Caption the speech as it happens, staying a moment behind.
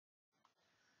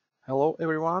Hello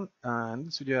everyone, in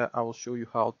this video I will show you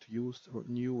how to use the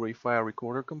new RayFire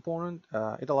recorder component.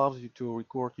 It allows you to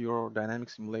record your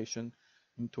dynamic simulation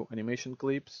into animation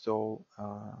clips, so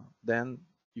then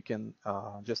you can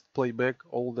just play back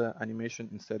all the animation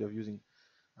instead of using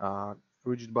uh,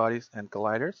 rigid bodies and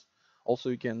colliders. Also,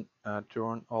 you can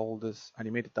turn all this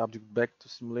animated object back to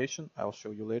simulation. I'll show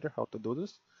you later how to do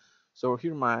this. So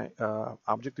here my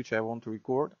object which I want to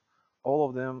record. All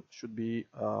of them should be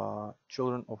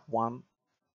children of one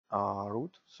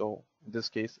root. So in this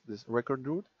case, this record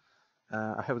root.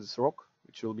 I have this rock,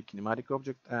 which will be kinematic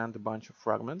object, and a bunch of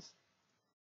fragments.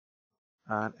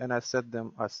 And I set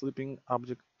them as sleeping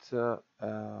object.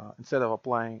 Instead of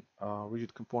applying a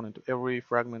rigid component to every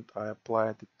fragment, I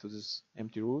applied it to this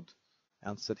empty root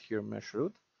and set here mesh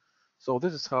root. So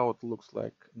this is how it looks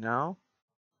like now.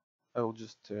 I will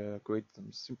just create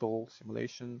some simple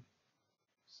simulation,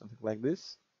 something like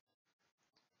this.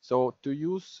 So to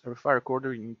use a RayFire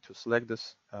recorder, you need to select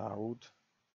this root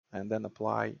and then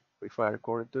apply RayFire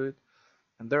recorder to it.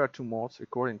 And there are two modes,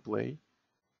 record and play.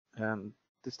 And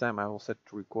this time I will set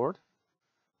to record.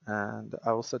 And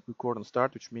I will set record on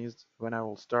start, which means when I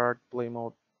will start play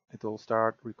mode, it will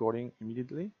start recording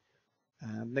immediately.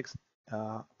 And next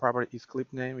property is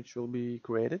clip name, which will be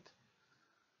created.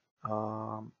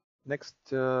 Next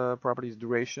property is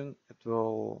duration. It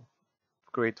will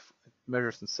create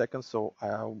measures in seconds, so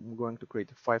I'm going to create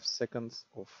 5 seconds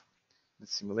of the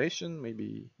simulation,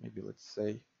 maybe let's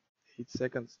say 8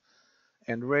 seconds.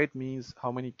 And rate means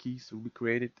how many keys will be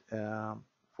created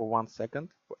for 1 second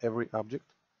for every object.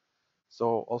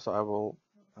 So also I will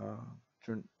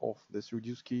turn off this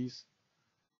reduce keys.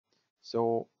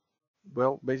 So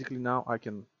well, basically now I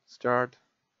can start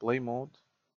play mode,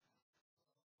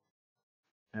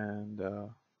 and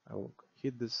I will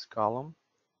hit this column,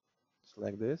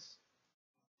 select this,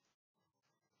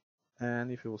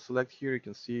 and if you will select here, you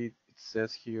can see it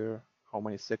says here how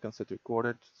many seconds it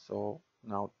recorded. So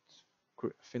now it's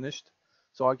finished.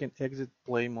 So I can exit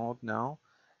play mode now,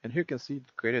 and here you can see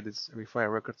it created this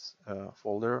RayFire records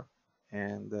folder,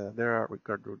 and there are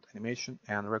record root animation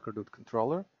and record root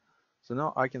controller. So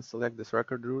now I can select this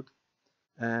record root,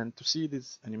 and to see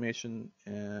this animation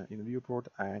in the viewport,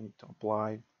 I need to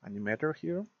apply animator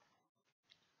here.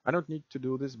 I don't need to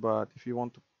do this, but if you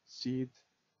want to see it,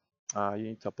 you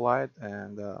need to apply it,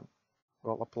 and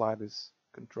we'll apply this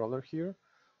controller here.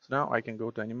 So now I can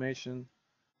go to animation,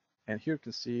 and here you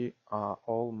can see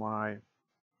all my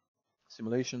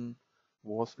simulation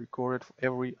was recorded for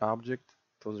every object.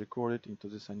 It was recorded into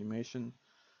this animation.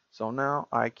 So now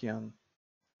I can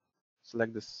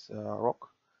select this rock.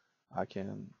 I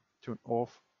can turn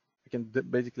off. I can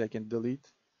delete.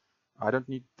 I don't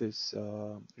need this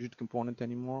rigid component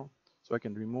anymore, so I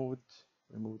can remove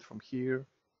it from here.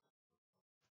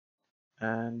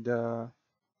 And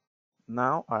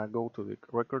now I go to the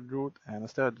record root, and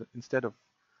instead of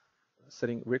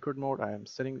setting record mode, I am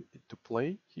setting it to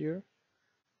play here.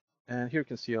 And here you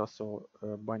can see also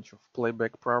a bunch of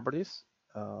playback properties.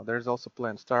 There's also play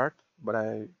and start, but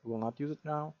I will not use it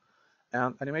now.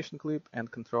 And animation clip and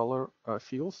controller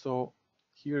fields. So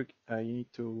here you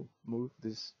need to move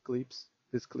this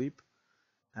clip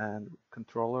and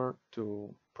controller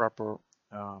to proper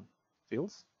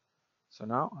fields. So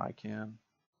now I can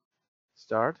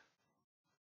start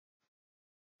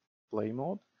play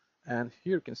mode, and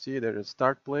here you can see there is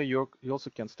start play. You also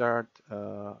can start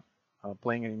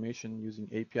playing animation using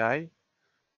API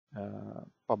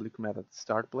public method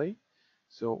start play.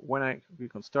 So when I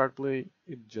click on start play,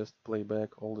 it just play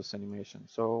back all this animation.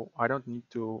 So I don't need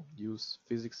to use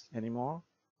physics anymore.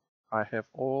 I have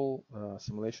all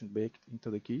simulation baked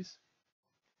into the keys.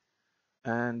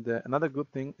 And another good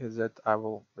thing is that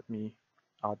let me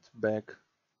add back,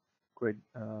 create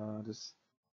this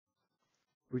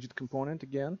rigid component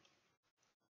again.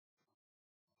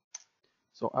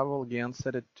 So I will again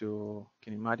set it to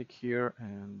kinematic here,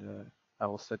 and I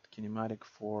will set kinematic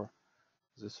for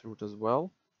this root as well.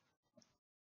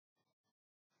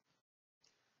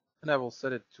 And I will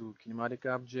set it to kinematic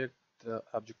object,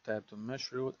 object type to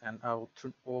mesh root, and I will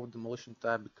turn off demolition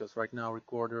type because right now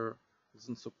recorder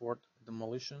doesn't support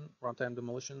demolition, runtime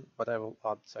demolition, but I will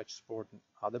add such support in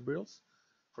other builds.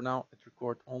 For now, it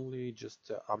records only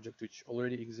just object which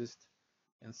already exist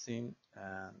in scene,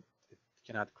 and it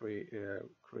cannot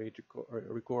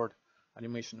record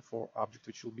animation for object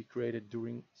which will be created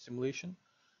during simulation.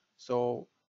 So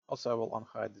also I will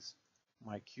unhide this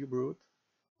my cube root,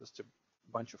 just a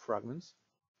bunch of fragments.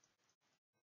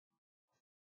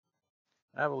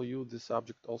 I will use this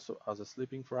object also as a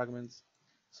sleeping fragments.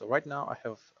 So right now I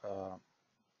have a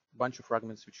bunch of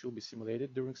fragments which will be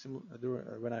simulated during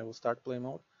when I will start play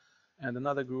mode. and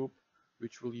another group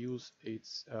which will use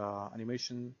its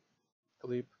animation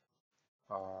clip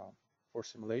uh, for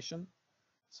simulation.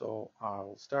 So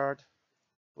I'll start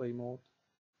play mode,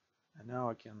 and now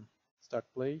I can start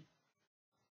play,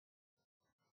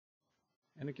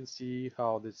 and you can see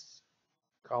how this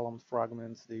column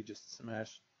fragments, they just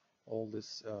smash all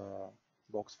these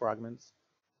box fragments.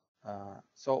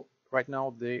 So right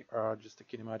now they are just a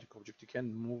kinematic object. You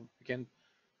can move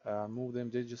them.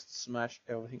 They just smash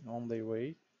everything on their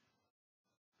way,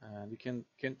 and you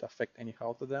can't affect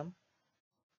anyhow to them.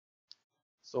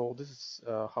 So this is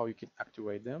how you can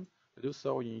activate them. To do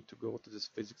so, you need to go to this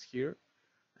physics here,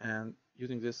 and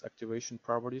using this activation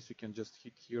properties, you can just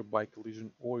hit here by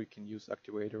collision, or you can use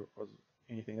activator or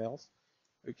anything else.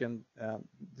 You can, in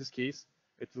this case,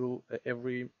 it will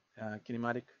every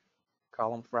kinematic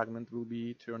column fragment will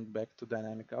be turned back to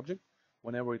dynamic object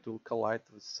whenever it will collide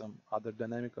with some other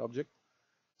dynamic object.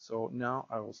 So now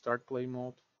I will start play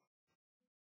mode,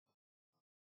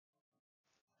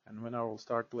 and when I will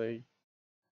start play,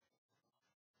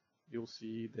 you'll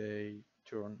see they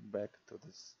turn back to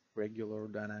this regular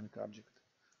dynamic object.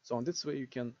 So in this way you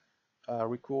can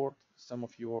record some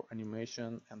of your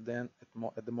animation, and then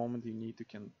at the moment you need, you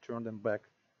can turn them back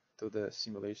to the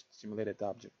simulated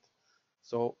object.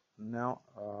 So now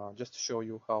just to show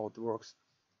you how it works,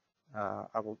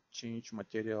 I will change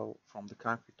material from the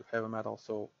concrete to heavy metal,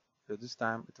 so this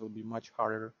time it will be much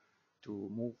harder to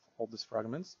move all these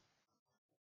fragments.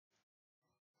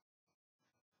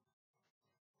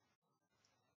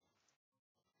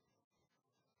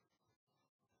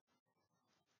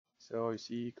 So you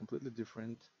see completely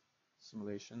different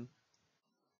simulation.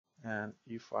 And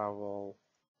if I will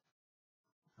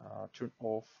turn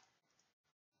off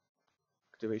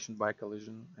activation by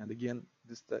collision, and again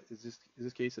in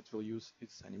this case it will use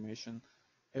its animation,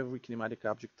 every kinematic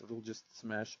object will just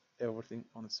smash everything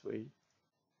on its way,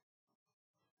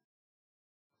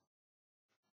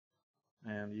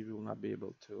 and you will not be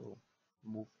able to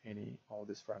move any of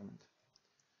this fragment.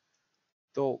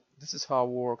 So this is how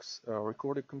works a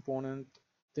recorded component.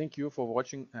 Thank you for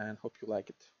watching and hope you like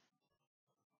it.